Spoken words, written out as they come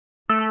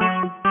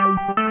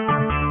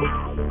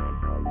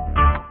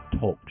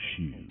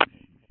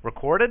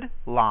Recorded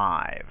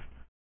live.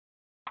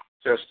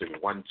 Testing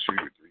 1, 2,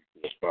 3,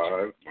 4,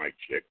 5. Mic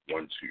check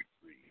 1, 2,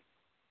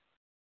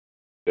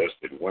 3.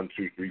 Testing 1,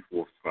 2, 3,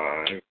 4,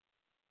 5.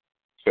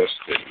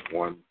 Testing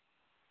 1, 2,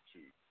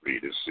 3.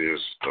 This is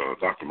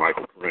Dr.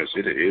 Michael Prairie.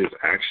 It is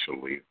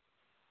actually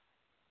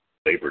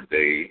Labor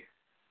Day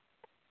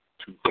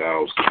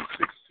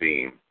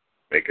 2016.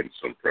 Making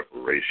some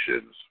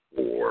preparations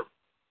for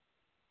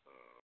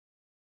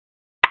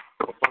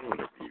a phone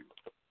interview.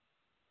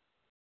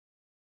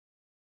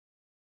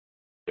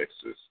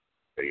 Texas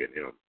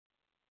A&M.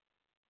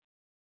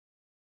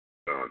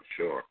 Don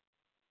Sharp.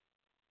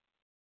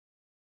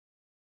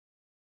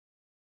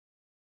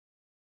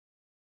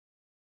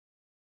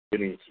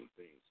 Getting some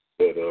things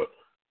set up.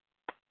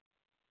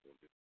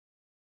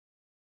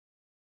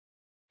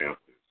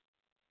 Campus.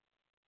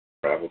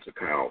 Travel to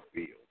Kyle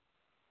Field.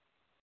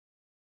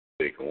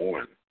 Take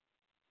on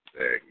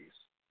Aggies.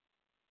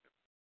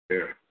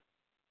 There.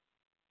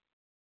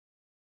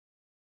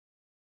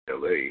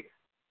 LA.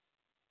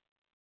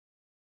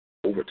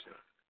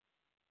 Overtime.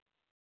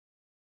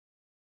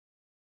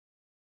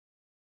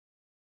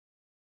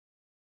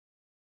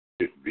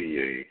 It'd be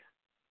a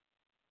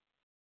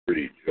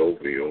pretty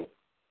jovial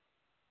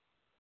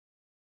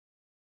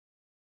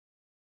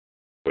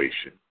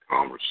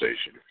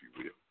conversation, if you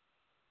will.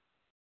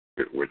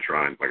 We're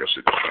trying, like I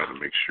said, trying to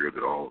make sure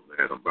that all of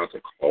that. I'm about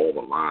to call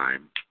the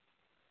line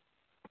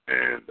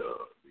and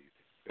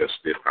test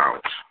it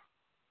out.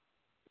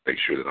 Make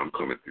sure that I'm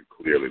coming through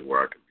clearly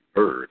where I can be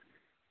heard.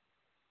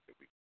 That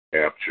we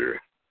can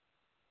capture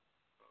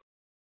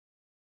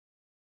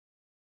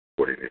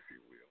recording, if you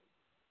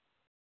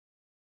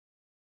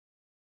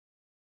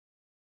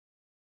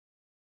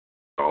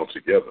will. All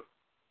together.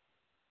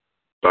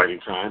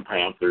 Exciting time.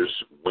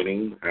 Panthers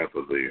winning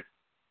after the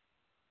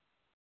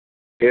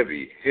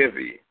heavy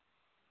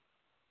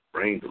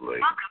rain delay.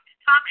 Welcome to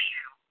Talk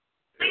Show.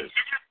 Please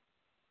enter.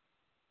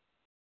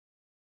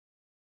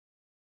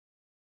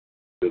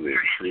 Really your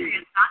entry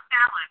is not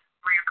valid,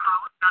 or your call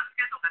is not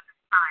scheduled at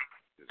this time.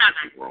 This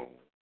is wrong.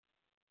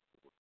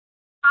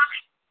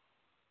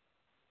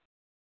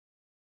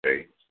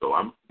 Okay, so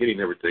I'm getting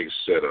everything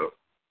set up.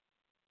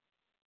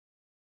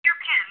 Your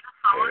PIN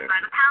followed by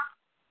the pound.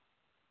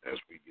 As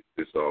we get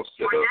this all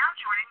set You're up, now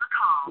joining the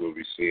call. we'll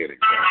be seeing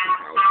exactly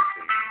how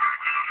everything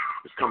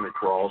is coming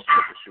across,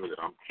 making sure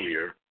that I'm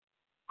clear,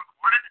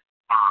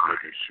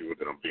 making sure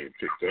that I'm being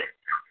picked up. Okay.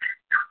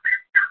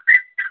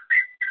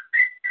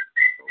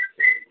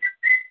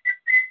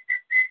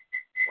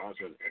 Why is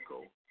there an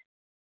echo?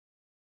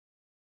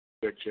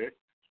 Check.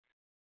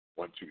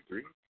 1, 2,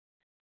 3.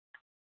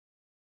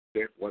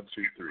 Check 1,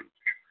 2, 3.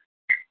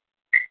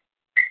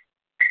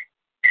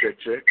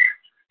 Check.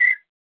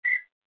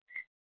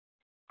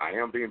 I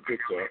am being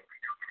picked up.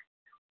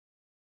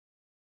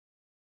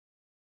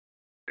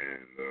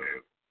 And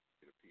it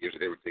appears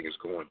that everything is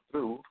going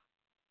through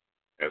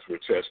as we're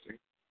testing.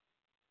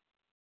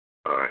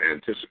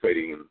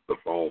 Anticipating the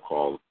phone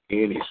call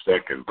any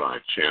second by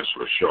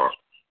Chancellor Sharp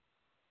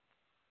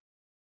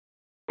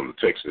from the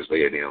Texas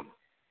A&M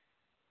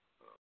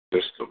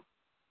system.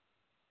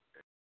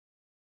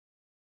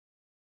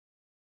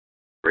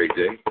 Great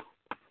day.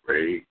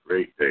 Great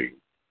day.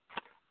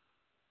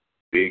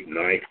 Big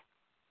night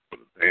for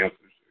the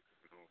Panthers.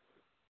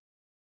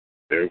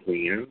 Their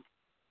win.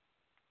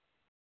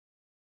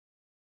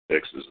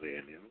 Texas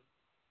A&M.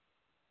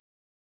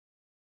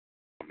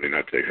 I mean,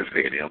 not Texas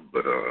A&M,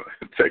 but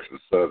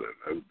Texas Southern.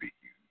 That would be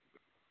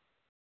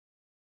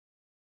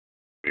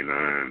huge.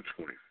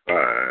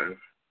 29-25.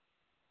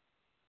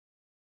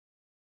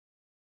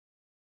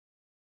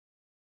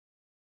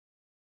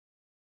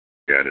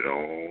 Got it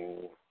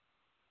all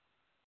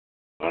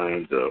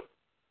lined up.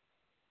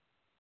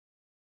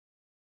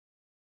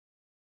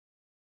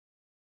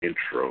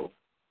 Intro.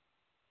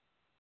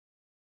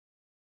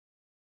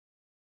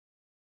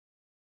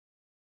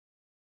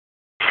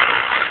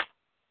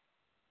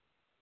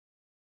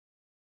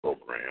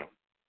 Program.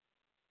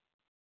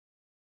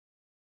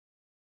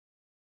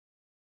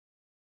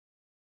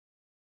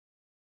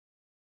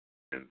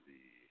 And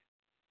the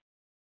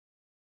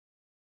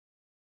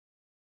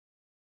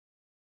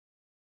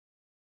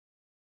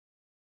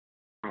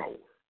power.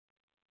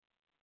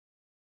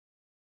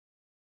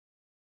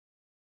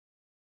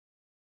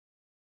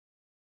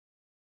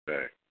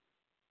 Back.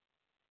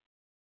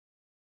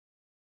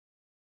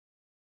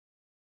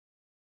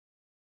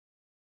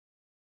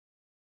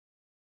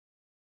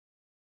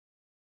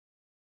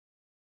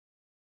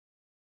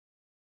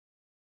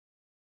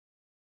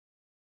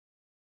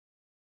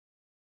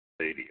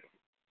 Stadium.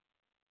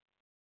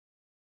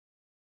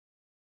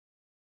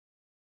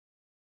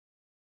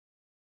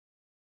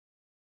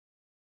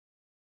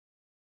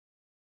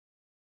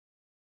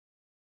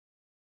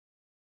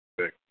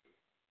 Back.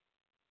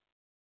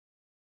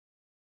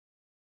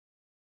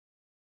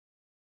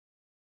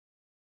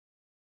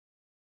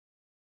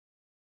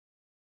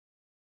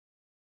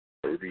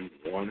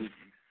 31.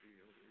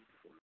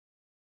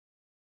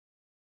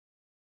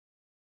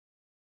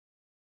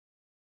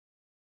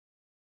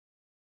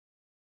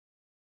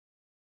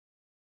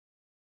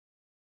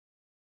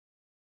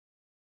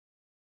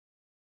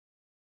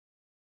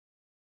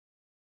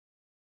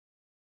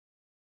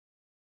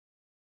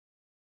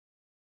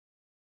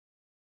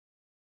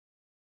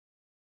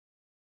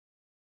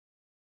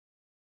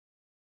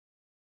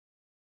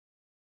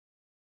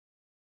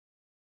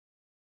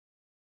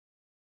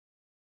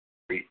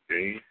 great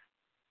day.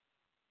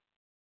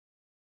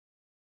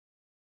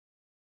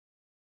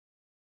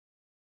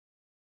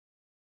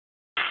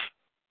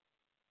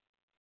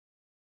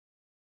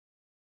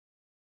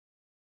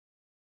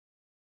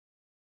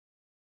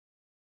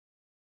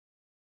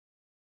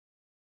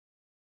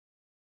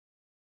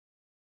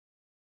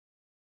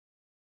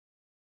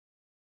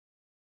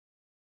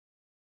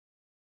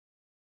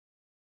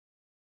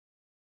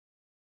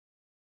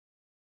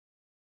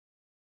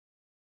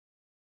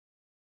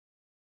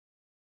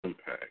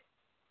 Impact.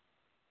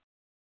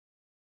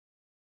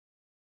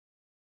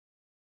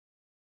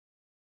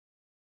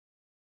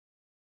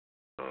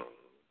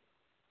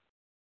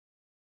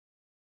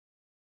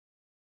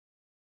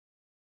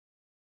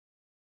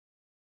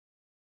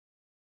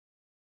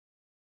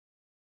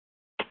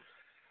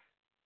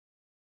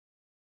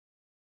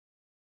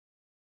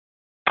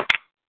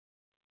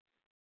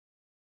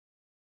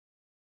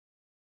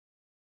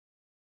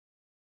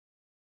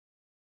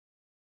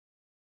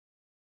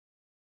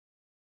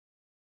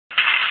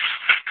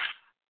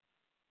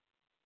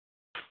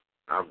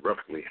 I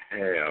roughly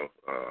have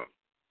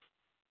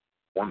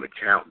on the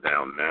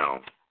countdown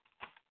now,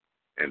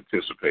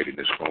 anticipating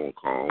this phone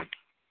call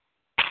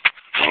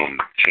from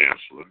the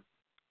Chancellor.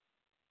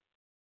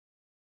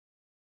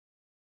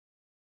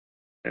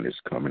 And it's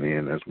coming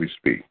in as we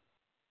speak.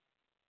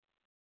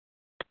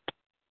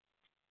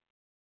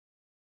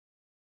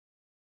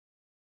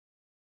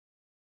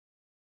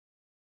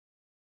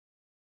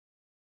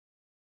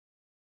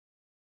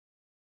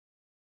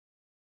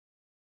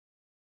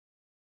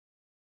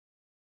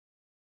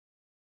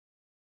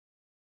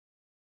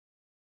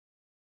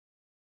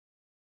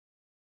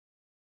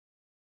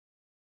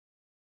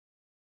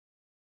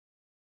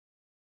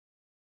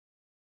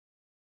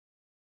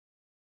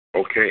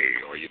 Okay,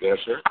 are you there,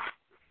 sir?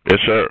 Yes,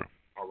 sir.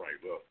 All right,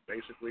 well,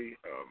 basically,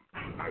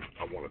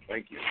 I want to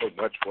thank you so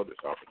much for this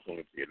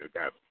opportunity. And we've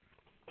got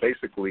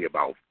basically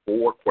about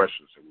 4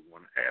 questions that we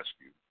want to ask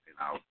you, and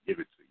I'll give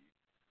it to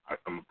you.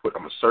 I'm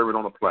going to serve it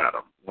on a platter.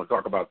 I want to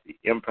talk about the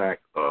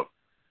impact of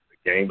the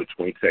game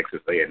between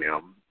Texas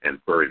A&M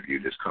and Prairie View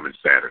this coming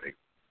Saturday.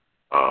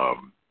 I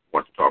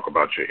want to talk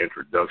about your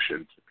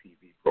introduction to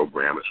PV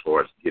program as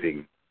far as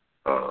getting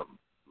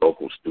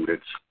local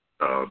students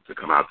to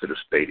come out to the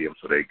stadium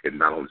so they can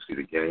not only see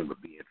the game but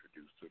be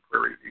introduced to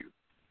Prairie View.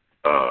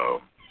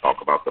 Talk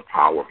about the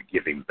power of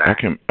giving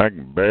back. I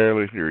can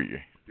barely hear you.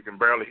 You can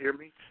barely hear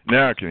me?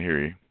 Now I can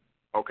hear you.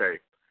 Okay.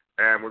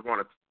 And we're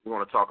going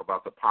to talk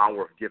about the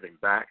power of giving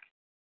back.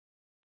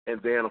 And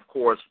then, of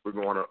course, we're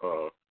going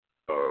to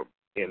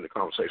end the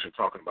conversation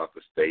talking about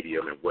the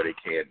stadium and what it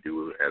can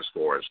do as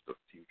far as the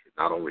future,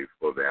 not only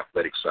for the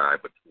athletic side,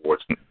 but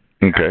towards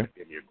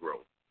academia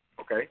growth.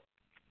 Okay?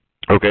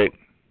 Okay.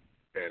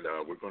 And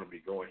we're going to be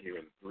going here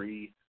in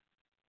 3,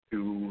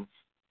 2,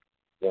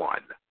 1.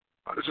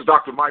 This is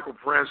Dr. Michael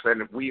Prince,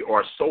 and we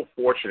are so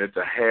fortunate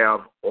to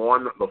have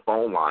on the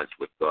phone lines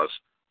with us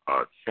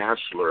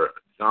Chancellor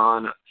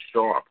John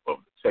Sharp of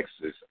the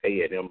Texas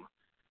A&M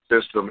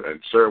system.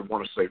 And, sir, I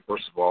want to say,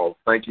 first of all,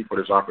 thank you for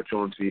this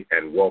opportunity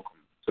and welcome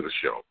to the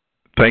show.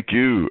 Thank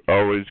you.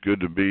 Always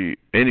good to be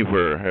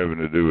anywhere having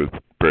to do with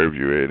Prairie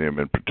View A&M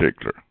in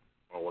particular.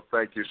 Oh, well,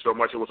 thank you so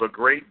much. It was a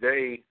great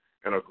day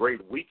and a great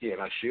weekend,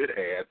 I should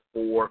add,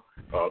 for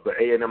the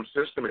A&M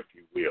system, if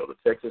you will.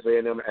 The Texas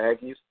A&M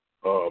Aggies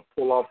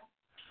pull off,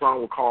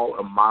 some would call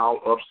a mild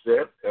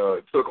upset.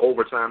 It took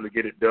overtime to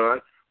get it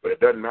done, but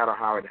it doesn't matter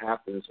how it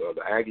happens.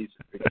 The Aggies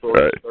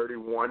victorious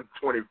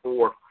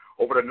 31-24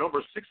 over the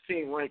number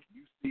 16 ranked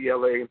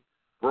UCLA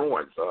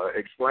Bruins.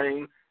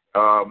 Explain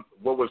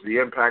what was the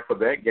impact for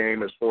that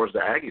game as far as the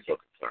Aggies are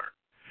concerned.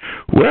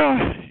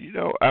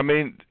 Well, I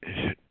mean,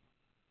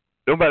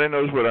 nobody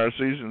knows what our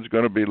season's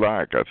going to be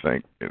like, I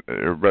think.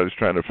 Everybody's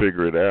trying to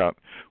figure it out.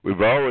 We've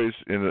always,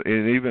 in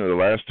even the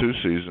last 2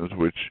 seasons,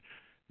 which,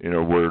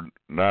 were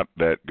not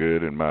that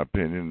good, in my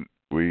opinion,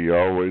 we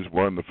always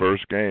won the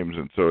first games,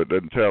 and so it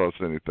doesn't tell us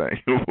anything.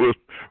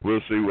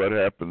 We'll see what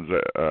happens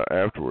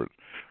afterwards.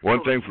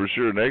 One thing for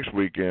sure, next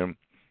weekend,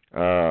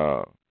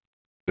 they're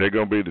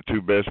going to be the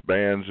 2 best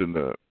bands in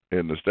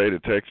the state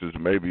of Texas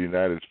and maybe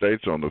United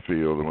States on the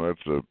field. And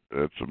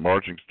that's a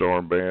Marching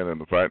Storm Band and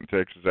the Fighting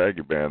Texas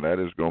Aggie Band. That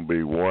is going to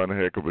be one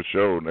heck of a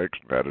show next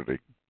Saturday.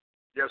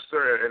 Yes,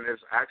 sir, and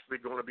it's actually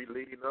going to be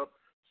leading up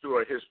to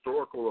a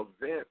historical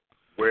event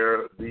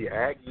where the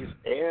Aggies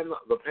and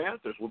the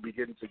Panthers will be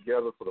getting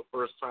together for the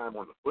first time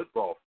on the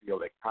football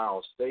field at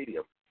Kyle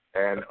Stadium.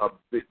 And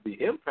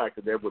the impact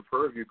of that with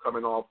Prairie View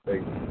coming off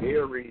a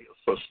very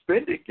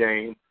suspended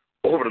game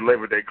over the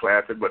Labor Day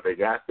Classic, but they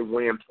got the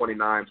win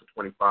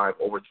 29-25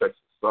 over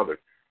Texas Southern.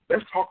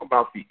 Let's talk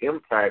about the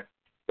impact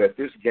that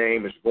this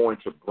game is going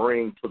to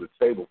bring to the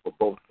table for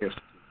both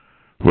institutions.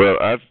 Well,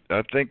 I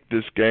think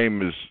this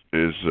game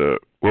is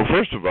well,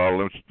 first of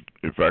all,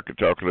 if I could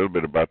talk a little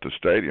bit about the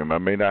stadium. I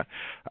mean,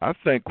 I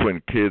think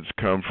when kids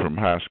come from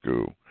high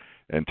school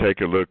and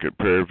take a look at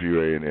Prairie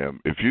View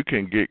A&M, if you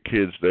can get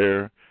kids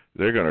there,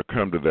 they're going to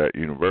come to that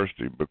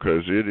university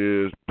because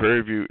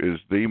Prairie View is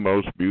the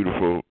most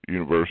beautiful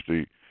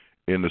university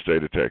in the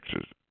state of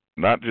Texas.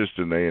 not just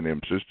in the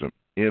A&M system,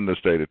 in the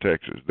state of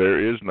Texas. There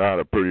is not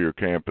a prettier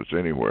campus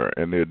anywhere.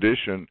 And the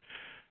addition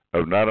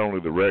of not only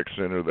the rec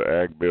center, the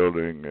ag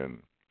building, and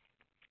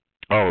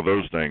all of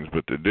those things,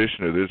 but the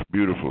addition of this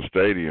beautiful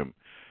stadium,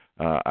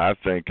 I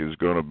think, is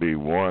going to be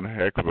one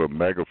heck of a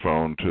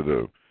megaphone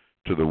to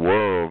the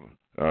world,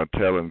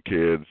 telling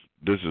kids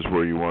this is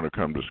where you want to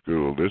come to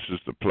school. This is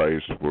the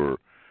place where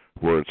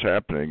it's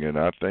happening. And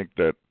I think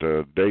that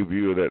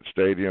debut of that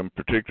stadium,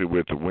 particularly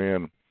with the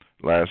win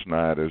last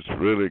night, is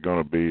really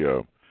going to be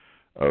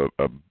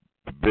a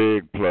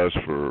big plus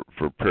for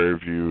Prairie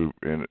View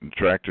in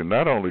attracting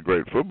not only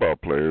great football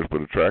players,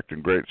 but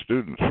attracting great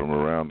students from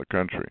around the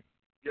country.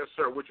 Yes,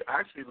 sir, which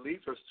actually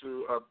leads us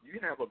to you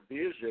have a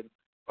vision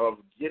of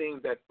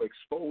getting that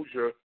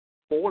exposure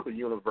for the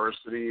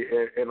university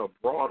in a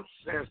broad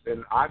sense,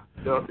 and I've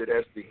dubbed it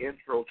as the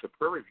Intro to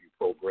Prairie View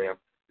program.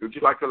 Would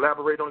you like to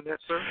elaborate on that,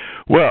 sir?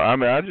 Well, I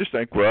mean, I just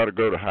think we ought to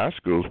go to high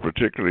schools,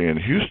 particularly in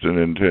Houston,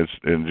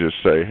 and just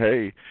say,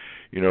 hey,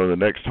 you know, the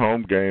next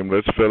home game,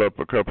 let's fill up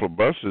a couple of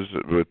buses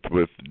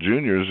with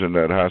juniors in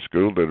that high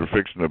school that are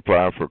fixing to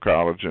apply for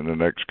college in the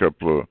next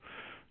couple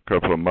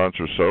of months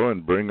or so,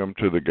 and bring them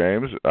to the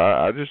games.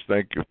 I just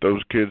think if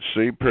those kids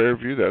see Prairie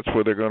View, that's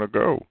where they're going to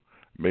go.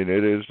 I mean,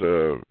 it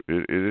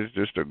is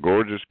just a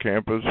gorgeous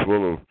campus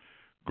full of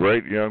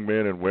great young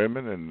men and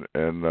women,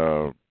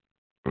 and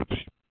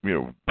you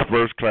know,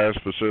 first class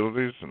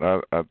facilities. And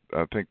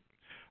I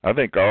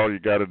think all you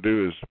got to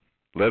do is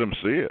let them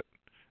see it,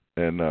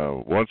 and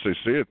once they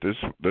see it,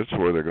 that's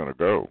where they're going to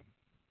go.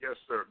 Yes,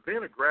 sir.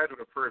 Being a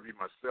graduate of Prairie View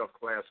myself,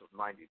 class of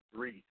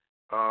 '93.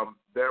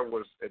 There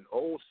was an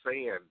old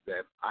saying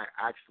that I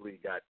actually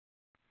got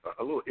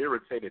a little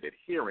irritated at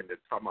hearing, that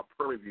talking about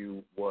Prairie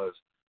View was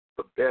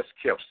the best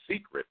kept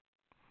secret.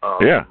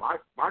 Yeah.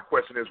 My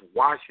question is,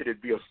 why should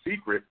it be a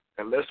secret?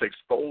 And let's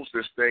expose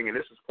this thing, and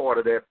this is part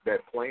of that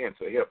plan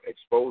to help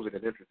expose it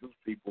and introduce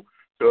people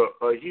to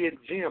a hidden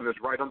gem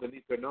that's right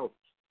underneath their nose.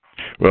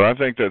 Well, I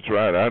think that's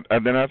right.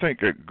 I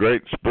think a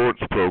great sports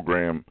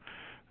program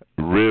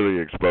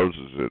really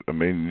exposes it. I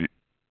mean,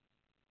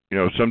 you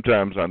know,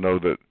 sometimes I know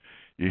that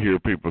you hear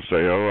people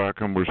say, oh, how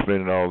come we're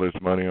spending all this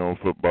money on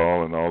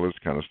football and all this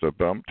kind of stuff?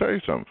 But I'm going to tell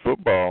you something.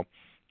 Football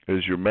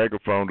is your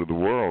megaphone to the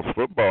world.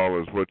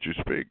 Football is what you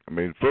speak. I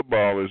mean,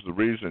 football is the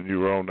reason you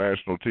were on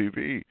national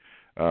TV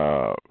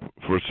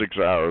for 6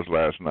 hours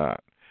last night.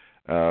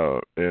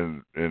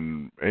 And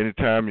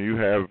anytime you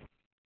have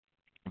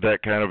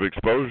that kind of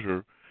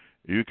exposure,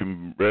 you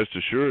can rest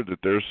assured that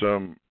there's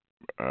some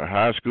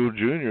high school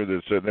junior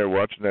that's sitting there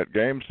watching that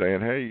game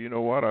saying, hey, you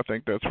know what, I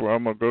think that's where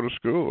I'm going to go to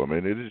school. I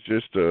mean, it is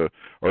just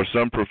or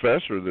some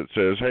professor that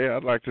says, hey,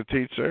 I'd like to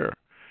teach there.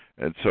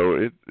 And so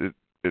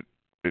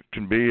it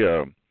can be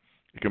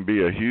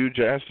a huge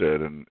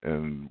asset,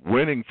 and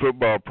winning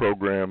football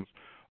programs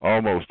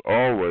almost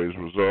always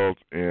result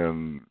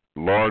in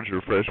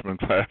larger freshman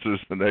classes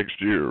the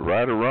next year.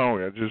 Right or wrong,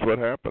 that's just what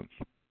happens.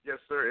 Yes,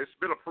 sir. It's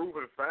been a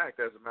proven fact,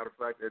 as a matter of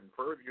fact, that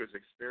Prairie View is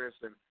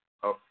experiencing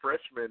a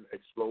freshman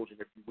explosion,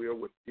 if you will,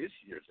 with this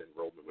year's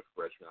enrollment with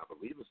freshmen. I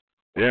believe it's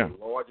one of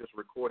the largest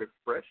recorded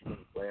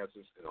freshman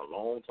classes in a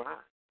long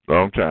time.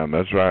 Long time,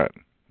 that's right.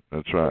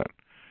 That's right.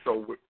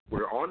 So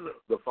we're on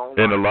the phone line.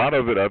 And a lot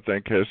of it, I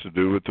think, has to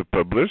do with the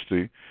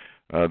publicity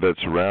that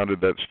surrounded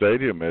that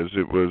stadium as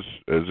it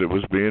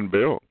was being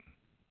built.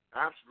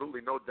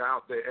 Absolutely, no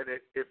doubt. And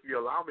if you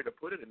allow me to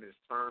put it in these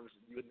terms,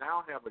 you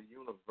now have a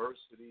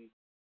university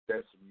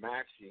that's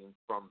matching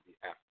from the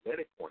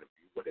athletic point of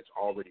view what it's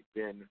already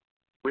been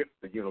with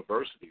the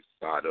university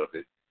side of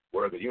it,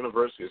 where the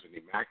university is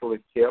an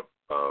immaculate kept,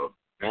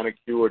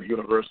 manicured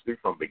university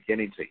from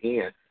beginning to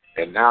end,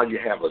 and now you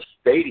have a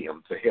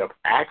stadium to help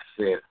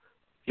accent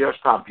just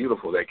how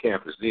beautiful that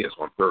campus is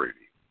on Prairie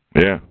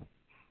View. Yeah,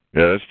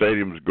 that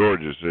stadium's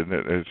gorgeous, isn't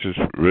it? It's just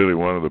really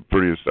one of the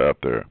prettiest out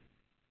there.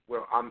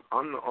 Well, I'm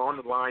on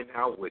the line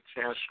now with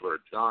Chancellor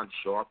John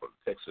Sharp of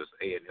Texas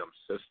A&M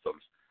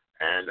Systems.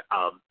 And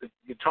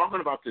you're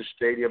talking about this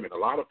stadium, and a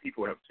lot of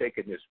people have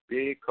taken this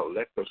big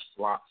collective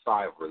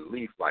sigh of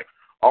relief, like,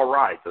 all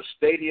right, the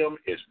stadium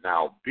is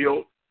now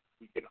built.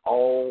 We can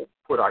all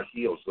put our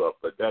heels up.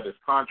 But that is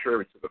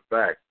contrary to the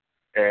fact.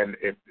 And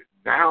it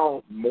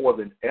now more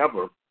than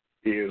ever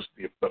is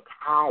the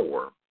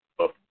power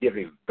of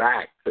giving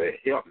back to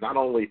help not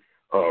only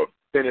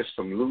finish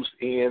some loose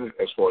ends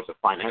as far as the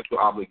financial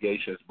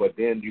obligations, but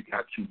then you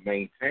got to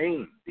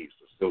maintain these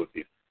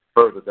facilities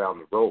further down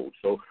the road.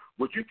 So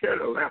would you care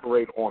to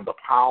elaborate on the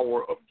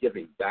power of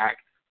giving back,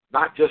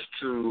 not just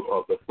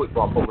to the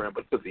football program,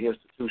 but to the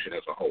institution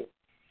as a whole?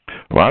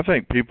 Well, I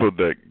think people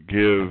that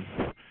give,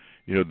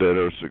 that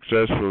are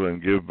successful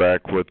and give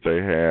back what they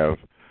have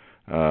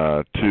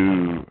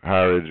to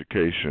higher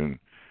education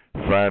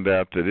find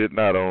out that it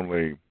not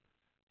only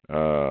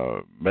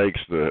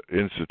makes the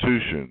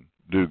institution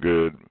do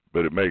good,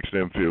 but it makes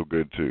them feel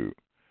good too.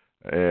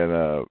 And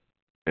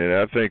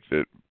I think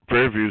that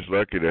Prairie View's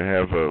lucky to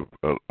have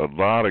a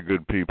lot of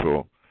good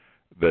people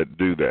that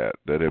do that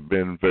have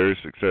been very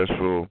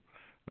successful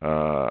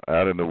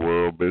out in the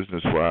world,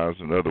 business-wise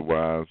and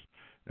otherwise,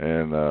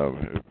 and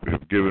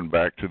have given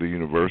back to the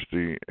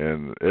university,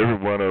 and every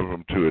one of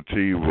them to a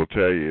T will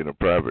tell you in a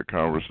private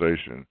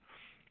conversation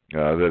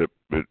that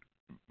it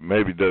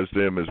maybe does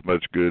them as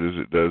much good as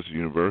it does the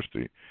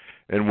university.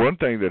 And one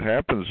thing that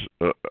happens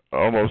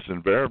almost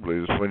invariably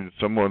is when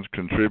someone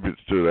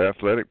contributes to the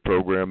athletic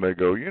program, they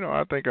go,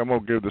 I think I'm going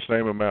to give the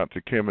same amount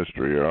to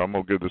chemistry, or I'm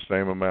going to give the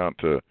same amount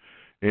to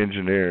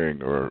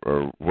engineering,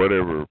 or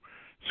whatever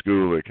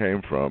school they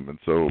came from. And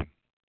so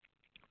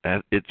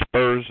it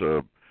spurs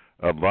a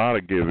lot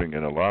of giving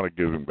and a lot of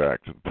giving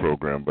back to the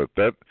program. But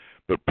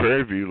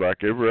Prairie View,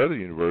 like every other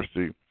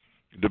university,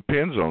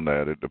 depends on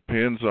that. It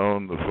depends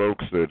on the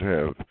folks that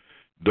have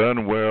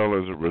done well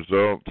as a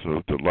result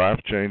of the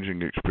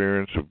life-changing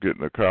experience of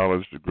getting a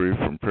college degree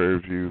from Prairie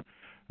View.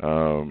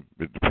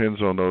 It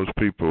depends on those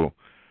people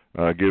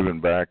giving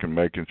back and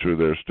making sure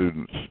their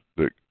students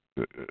that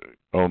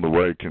on the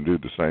way can do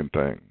the same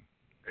thing.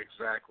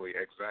 Exactly.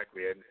 And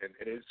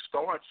it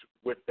starts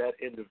with that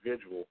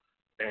individual,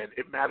 and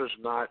it matters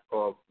not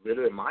of,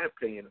 really, in my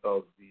opinion,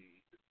 of the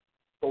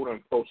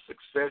quote-unquote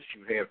success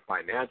you have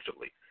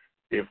financially.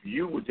 If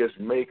you would just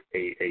make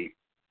a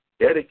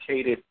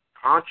dedicated,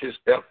 conscious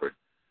effort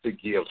to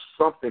give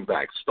something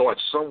back, start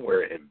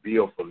somewhere and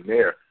build from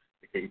there,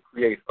 it can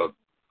create a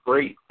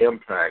great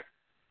impact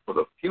for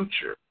the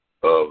future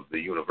of the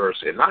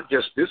university, and not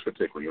just this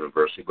particular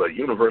university, but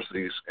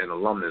universities and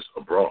alumnus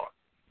abroad.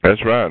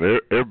 That's right.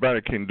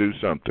 Everybody can do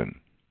something.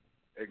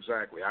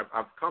 Exactly.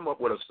 I've come up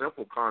with a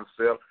simple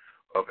concept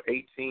of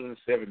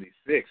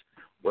 1876,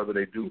 whether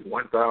they do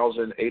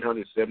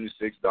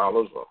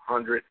 $1,876 or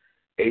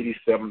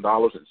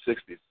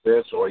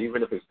 $187.60, or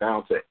even if it's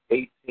down to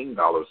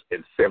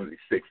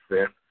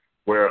 $18.76,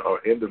 where an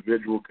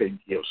individual can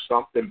give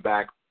something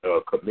back,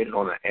 committed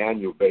on an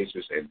annual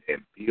basis, and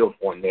build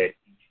on that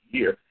each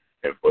year.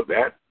 And for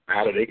that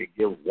matter, they could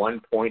give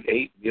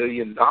 $1.8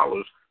 million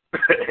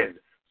and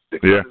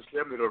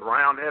 $670 to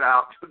round that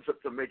out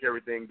to make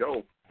everything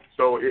go.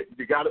 So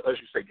you got to, as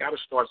you say, got to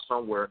start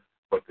somewhere,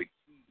 but the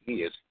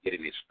key is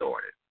getting it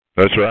started.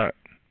 That's right.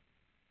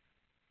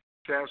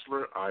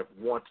 Chancellor, I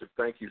want to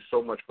thank you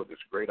so much for this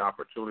great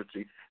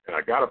opportunity, and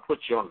I got to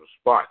put you on the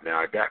spot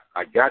now.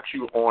 I got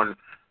you on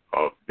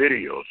a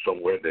video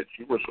somewhere that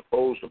you were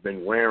supposed to have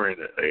been wearing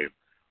a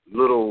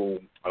little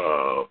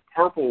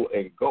purple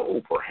and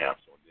gold,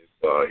 perhaps, on this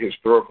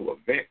historical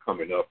event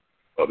coming up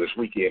this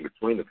weekend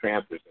between the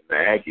Panthers and the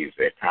Aggies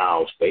at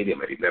Kyle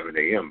Stadium at 11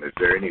 a.m. Is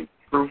there any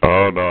proof?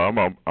 Oh no, I'm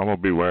gonna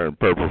be wearing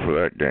purple for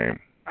that game.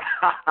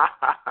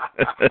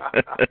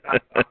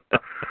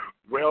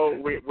 Well,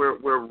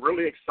 we're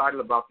really excited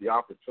about the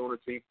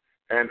opportunity,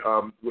 and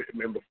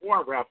before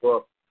I wrap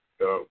up,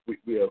 we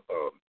have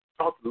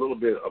talked a little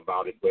bit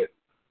about it. But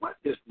what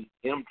is the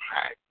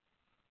impact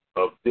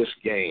of this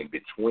game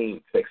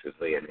between Texas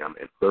A&M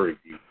and Prairie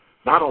View,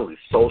 not only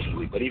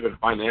socially but even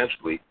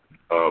financially,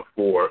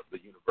 for the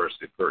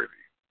University of Prairie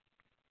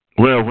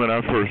View? Well, when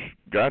I first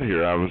got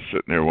here, I was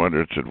sitting there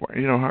wondering, said,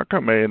 how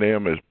come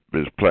A&M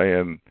is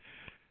playing,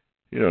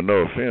 no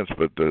offense,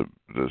 but the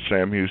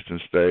Sam Houston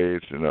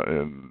States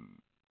and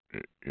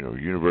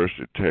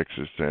University of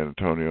Texas, San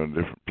Antonio, and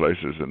different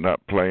places, and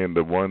not playing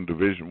the one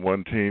Division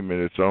I team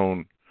in its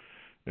own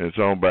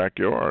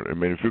backyard? I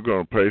mean, if you're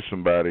going to pay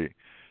somebody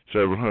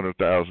several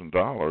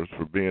 $100,000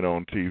 for being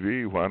on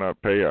TV, why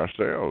not pay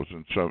ourselves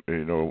in some,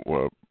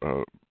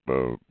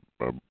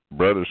 a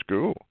brother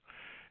school?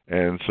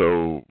 And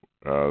so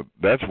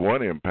that's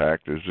one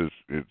impact. Is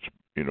it's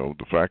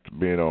the fact of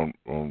being on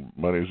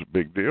money is a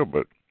big deal,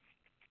 but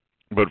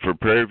for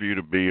Prairie View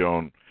to be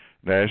on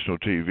national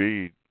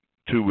TV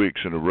 2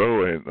 weeks in a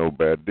row ain't no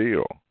bad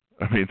deal.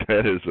 I mean,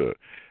 that is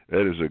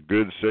a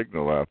good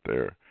signal out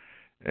there,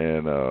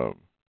 and I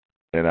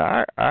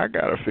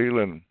got a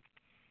feeling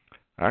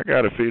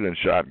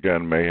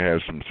Shotgun may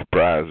have some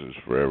surprises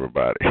for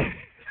everybody.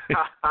 You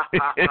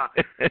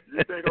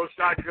think those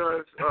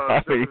Shotguns is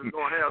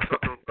going to have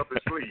something up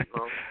his sleeve,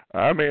 huh?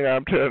 I mean,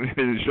 I'm telling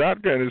you,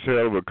 Shotgun is a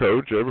hell of a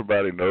coach.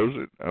 Everybody knows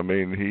it. I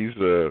mean, he's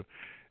the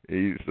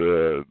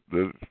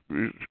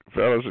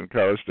fellas in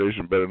College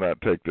Station better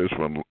not take this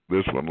one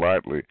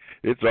lightly.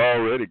 It's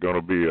already going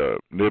to be a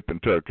nip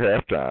and tuck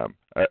halftime.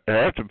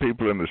 Half the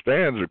people in the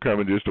stands are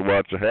coming just to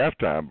watch the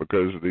halftime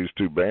because of these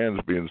two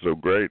bands being so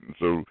great and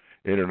so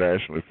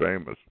internationally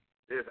famous.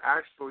 It's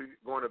actually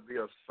going to be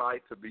a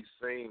sight to be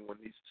seen when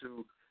these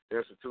two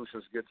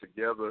institutions get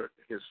together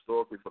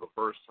historically for the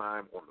first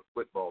time on the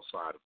football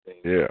side of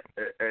things. Yeah.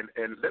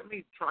 And let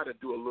me try to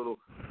do a little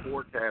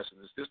forecasting.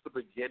 Is this the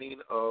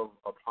beginning of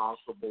a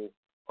possible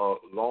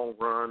long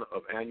run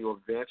of annual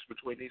events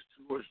between these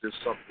two, or is this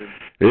something?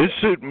 It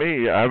suit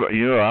me. I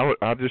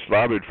just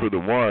lobbied for the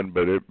one,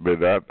 but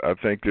I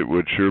think it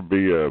would sure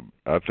be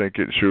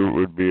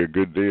would be a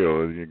good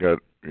deal. You got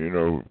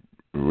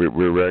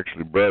we were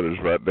actually brothers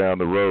right down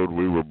the road.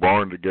 We were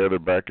born together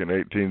back in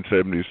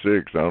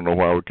 1876. I don't know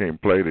why we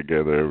can't play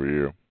together every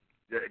year.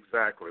 Yeah,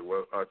 exactly.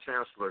 Well,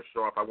 Chancellor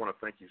Sharp, I want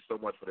to thank you so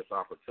much for this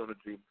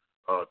opportunity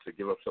to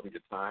give up some of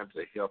your time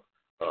to help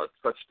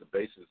touch the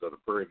basis of the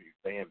Prairie View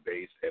fan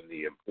base and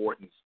the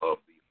importance of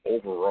the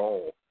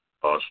overall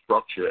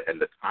structure and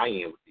the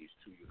tie-in with these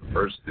two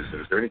universities.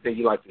 Is there anything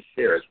you'd like to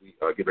share as we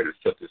get ready to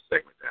shut this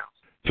segment down?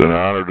 It's an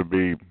honor to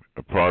be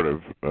a part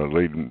of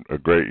leading a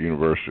great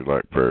university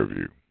like Prairie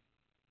View.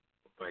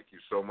 Thank you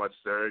so much,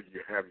 sir.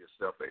 You have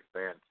yourself a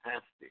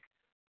fantastic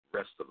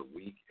rest of the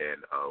week,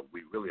 and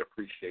we really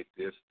appreciate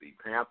this. The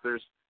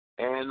Panthers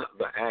and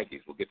the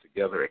Aggies will get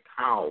together at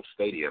Cowles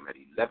Stadium at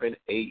 11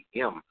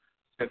 a.m.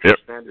 Central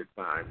Standard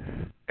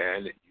Time,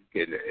 and you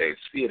can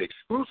see it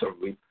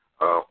exclusively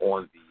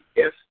on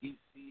the SEC.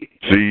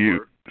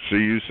 See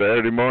you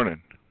Saturday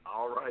morning.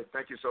 All right.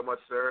 Thank you so much,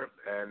 sir.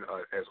 And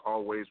as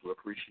always, we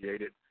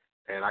appreciate it.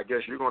 And I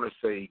guess you're going to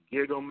say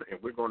gig 'em,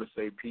 and we're going to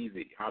say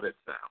PV. How'd that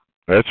sound?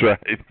 That's right.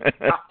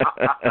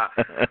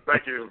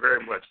 Thank you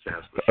very much,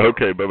 Chancellor.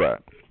 Okay, bye-bye.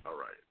 All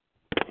right.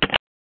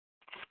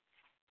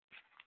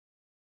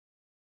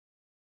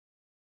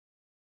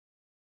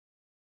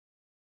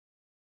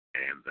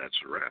 And that's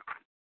a wrap.